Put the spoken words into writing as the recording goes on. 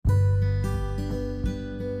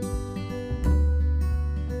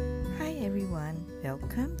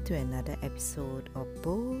welcome to another episode of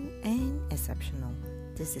Bold and Exceptional.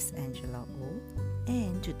 This is Angela O,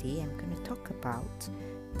 and today I'm going to talk about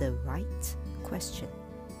the right question.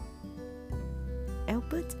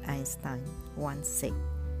 Albert Einstein once said,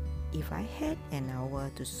 "If I had an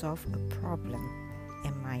hour to solve a problem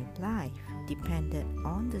and my life depended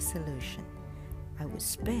on the solution, I would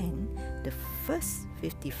spend the first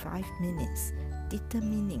 55 minutes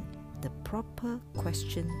determining the proper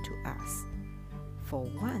question to ask. For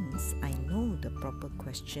once I know the proper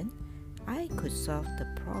question, I could solve the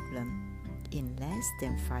problem in less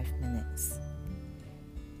than 5 minutes."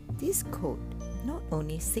 This quote not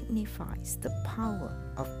only signifies the power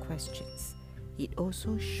of questions, it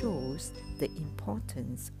also shows the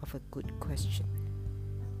importance of a good question.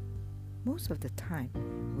 Most of the time,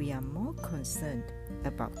 we are more concerned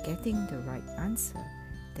about getting the right answer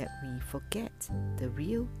that we forget the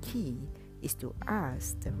real key is to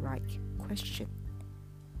ask the right question.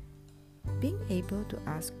 Being able to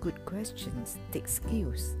ask good questions takes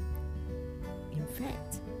skills. In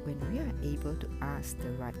fact, when we are able to ask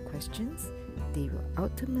the right questions, they will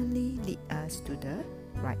ultimately lead us to the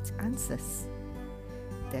right answers.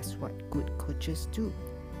 That's what good coaches do.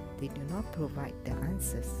 They do not provide the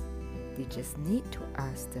answers. They just need to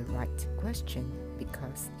ask the right question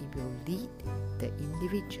because it will lead the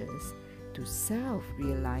individuals to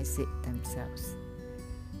self-realize it themselves.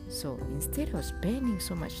 So instead of spending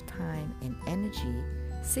so much time and energy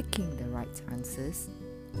seeking the right answers,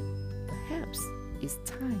 perhaps it's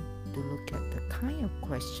time to look at the kind of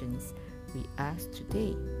questions we ask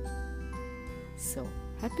today. So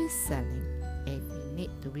happy selling. If you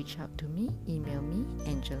need to reach out to me, email me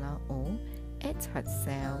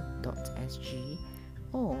angelao@hardsell.sg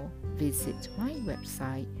or visit my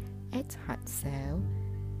website at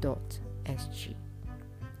hardsell.sg.